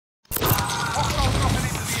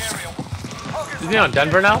Is he on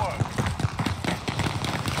Denver now?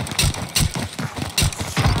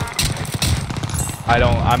 I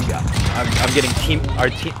don't. I'm getting our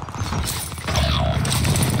team.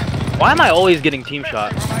 Why am I always getting team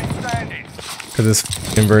shot? Cause it's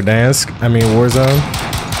in Verdansk. I mean Warzone.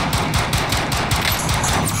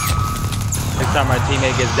 Next time my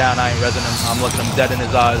teammate gets down, I ain't resin him. I'm looking him dead in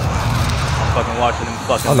his eyes. I'm fucking watching him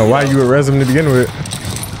fucking. I don't know why you were res him to begin with.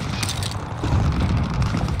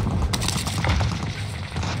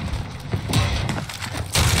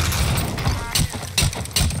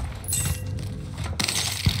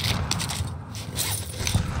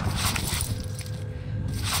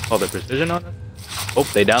 Oh, the precision on it? Oh,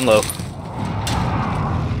 they down low.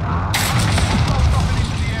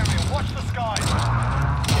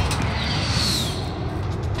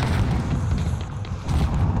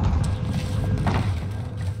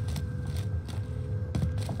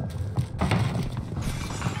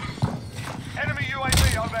 Enemy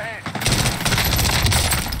UAV overhead.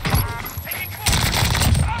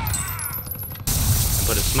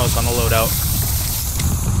 Put a smoke on the loadout.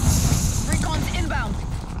 Recon's inbound.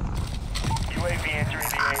 UAV entering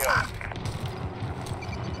the AO.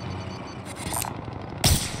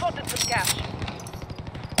 Spotted some cash.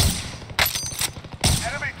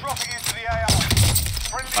 Enemy dropping into the AO.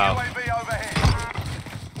 Friendly Wow. UAV overhead.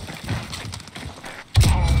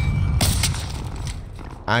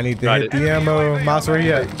 I need to Tried hit it. the ammo. Mouse, where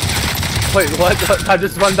you at? Wait, what? I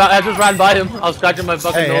just ran by him. I was scratching my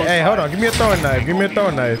fucking nose. Hey, hold on. Give me a throwing knife. Give me a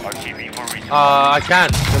throwing knife. RTV for reach. I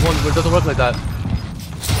can't. It doesn't work like that.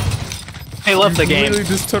 He left the You game. literally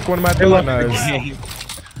just took one of my throwing knives.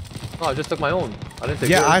 Oh, I just took my own. I didn't take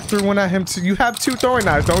Yeah, yours. I threw one at him too. You have 2 throwing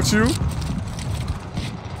knives, don't you?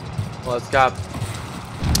 Well, it's cap.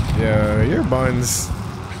 Yeah, you're buns.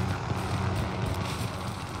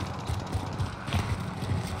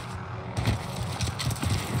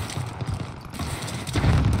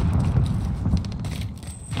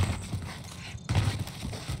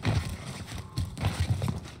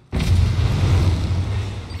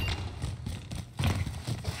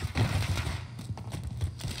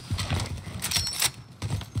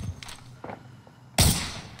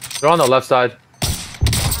 They're on the left side.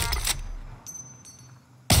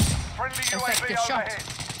 Friendly UAV Effective shot. overhead.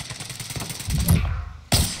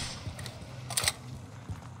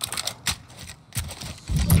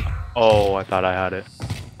 Oh, I thought I had it.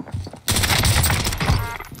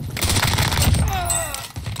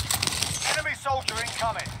 Enemy soldier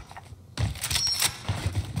incoming.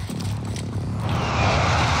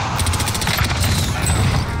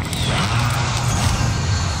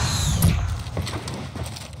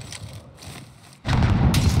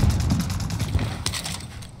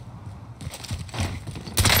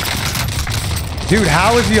 Dude,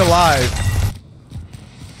 how is he alive?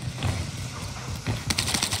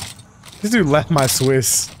 This dude left my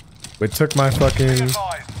Swiss, but took my fucking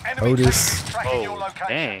Advised. Enemy Otis. tracking your Oh, location.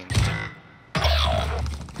 dang.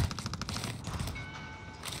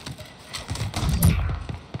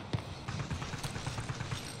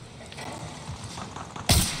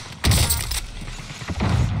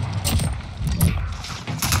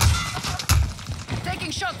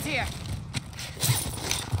 Taking shots here.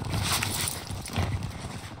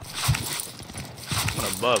 One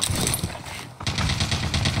above.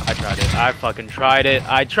 I tried it. I fucking tried it.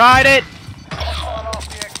 I tried it! Hostile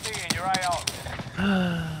RCXD in your AO.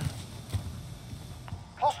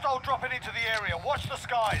 Hostile dropping into the area. Watch the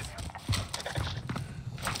skies.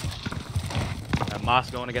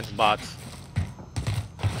 Moss going against bots.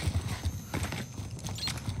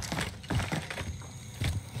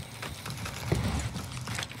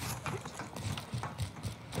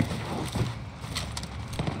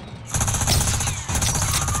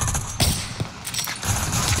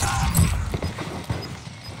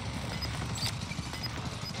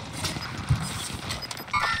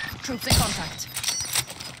 Troops in contact.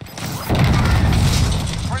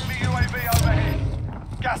 Friendly UAV overhead.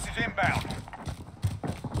 Gas is inbound.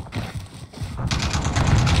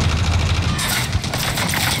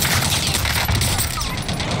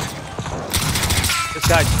 This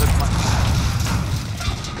guy took my...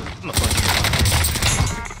 I'm a fucking...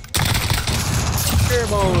 Here,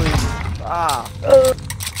 boys. Ah.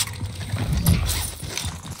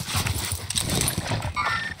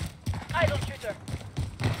 Idle shooter.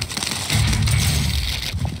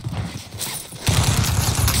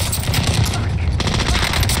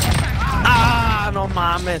 Ah, no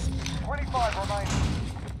mames. 25 remain.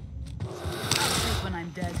 Shoot when I'm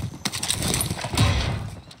dead.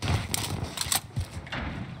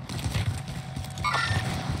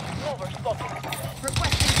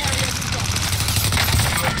 Requesting area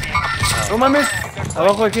to No mames.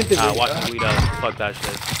 Abajo hay gente, Ah, güey. watch the weed out. Fuck that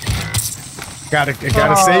shit.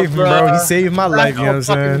 Gotta save him, bro. He saved my life, you know what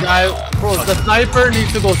I'm saying? Bro, the sniper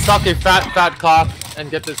needs to go suck a fat cock and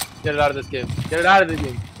get it out of this game. Get it out of the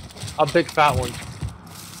game. A big fat one.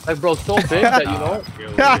 Like, bro, so big that, you know, you're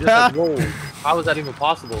just like, whoa, how is that even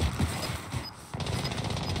possible?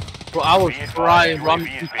 Bro, I was frying, bro. I'm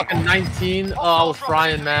fucking 19. Oh, I was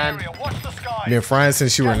frying, man. Been frying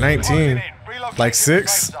since you were 19. Like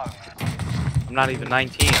 6? I'm not even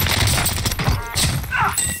 19.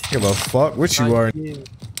 Give a fuck what you are.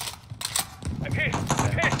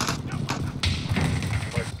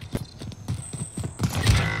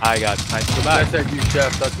 I got sniped in the I back. said you,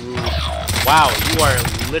 Jeff. That's rude. Wow, you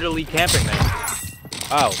are literally camping there.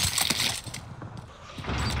 Oh.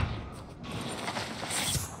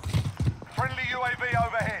 Friendly UAV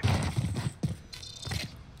overhead.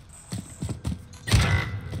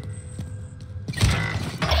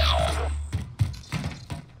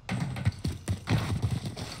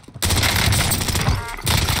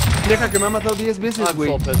 Deja que me ha matado 10 veces, I'm güey.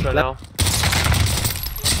 so pissed right now.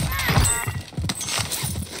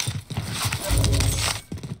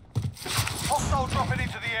 Hostile dropping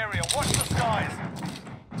into the area. Watch the skies.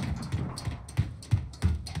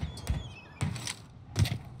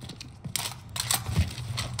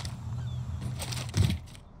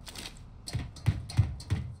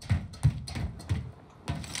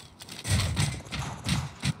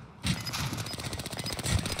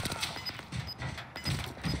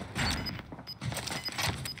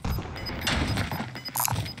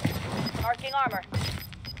 Marking armor.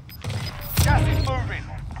 Gas is moving.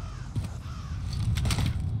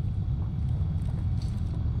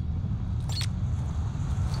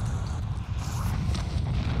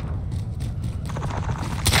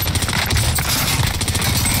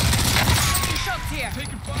 Shots here.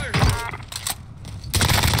 Taking fire.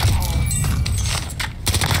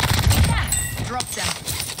 Drop them.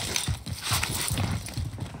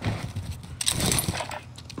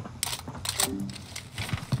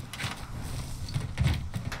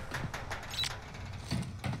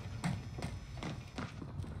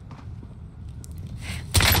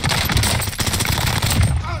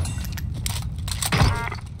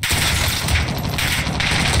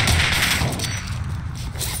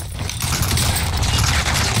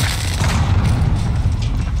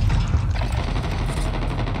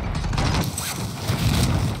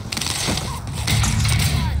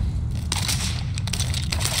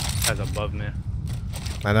 That's above me.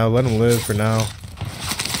 I know, let him live for now.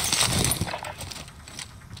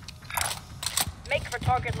 Make for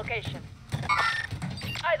target location.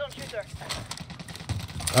 Eyes on shooter.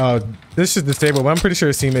 Oh, this is disabled, but I'm pretty sure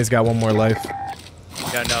his teammates got one more life.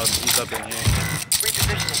 Yeah, no, he's up in here.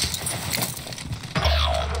 Repositioning.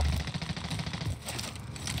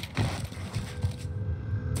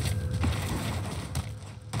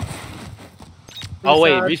 Oh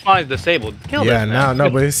wait, respawn is disabled. Kill Yeah, this, man. no,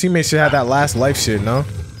 but his teammates should have that last life shit, no?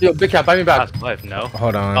 Yo, Bigcat, buy me back. Last life, no.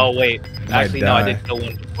 Hold on. Oh wait, Might actually no, I die. did kill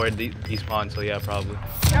one before it despawned, so yeah, probably.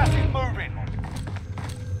 Gas is moving.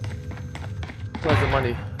 Where's the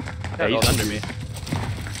money? Yeah, he's under me.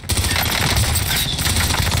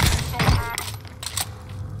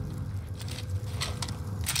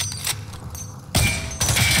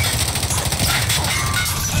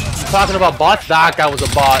 Talking about bots? That guy was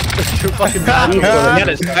a bot. You're fucking mad. Get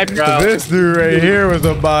a sniper out. This dude right here was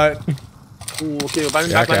a bot. Ooh, okay, buy me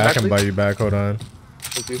Yeah, back, buy me I back, can please. buy you back. Hold on.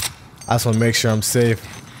 Thank you. I just want to make sure I'm safe.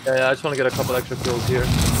 Yeah, I just want to get a couple extra kills here.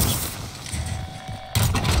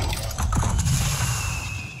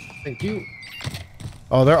 Thank you.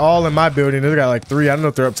 Oh, they're all in my building. They got like 3. I don't know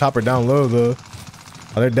if they're up top or down low though.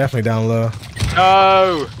 Oh, they're definitely down low.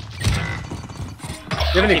 No.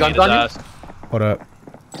 You have any guns on you? Hold up.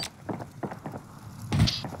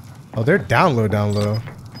 Oh, they're down low, down low.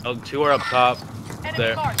 Oh, 2 are up top. Enemy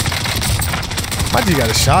There. marked. My G got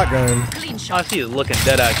a shotgun. Clean I shot. see he's looking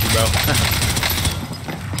dead at you, bro.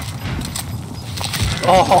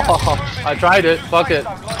 Oh, I tried it. Fuck it.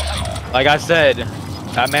 Like I said,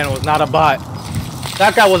 that man was not a bot.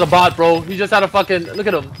 That guy was a bot, bro. He just had a fucking... Look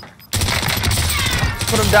at him.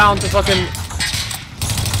 Put him down to fucking...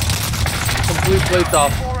 Complete plates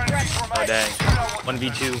off. 4 enemies Oh remain. dang. You know what to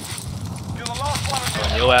 1v2. do. You're the last one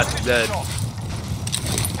of Your ass is dead.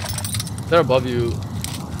 They're above you.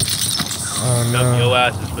 Oh Yup, no. your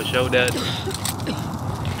ass is for sure dead.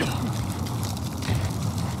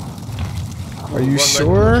 Are you One right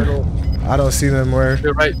sure? in the middle. I don't see them where.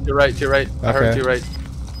 You're right, you're right, you're right. I heard Okay. you right.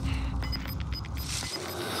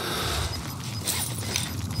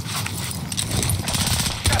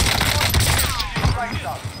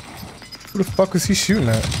 Who the fuck was he shooting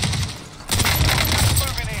at?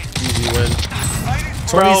 you win.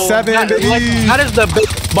 27, that, baby. like, that is the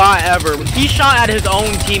best spot ever. He shot at his own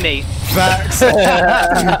teammate. Facts.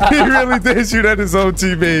 He really did shoot at his own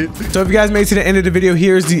teammate. So if you guys made it to the end of the video,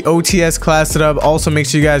 here's the OTS class setup. Also, make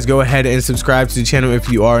sure you guys go ahead and subscribe to the channel if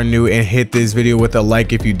you are new, and hit this video with a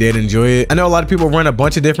like if you did enjoy it. I know a lot of people run a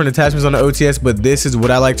bunch of different attachments on the OTS, but this is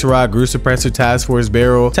what I like to rock. Group Suppressor, Task Force,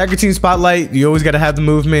 Barrel, Attacker Team Spotlight. You always got to have the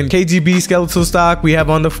movement. KGB skeletal stock we have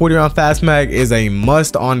on the 40 round fast mag is a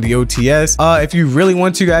must on the OTS. If you really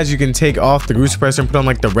want to, guys, you can take off the Group Suppressor and put on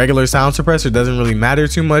like the regular sound suppressor. It doesn't really matter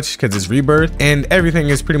too much because it's Rebirth and everything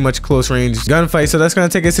is pretty much close range gunfight. So that's gonna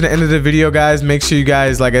take us to the end of the video, guys. Make sure you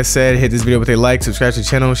guys, like I said, hit this video with a like, subscribe to the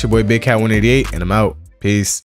channel. It's your boy Bigcat 188, and I'm out. Peace.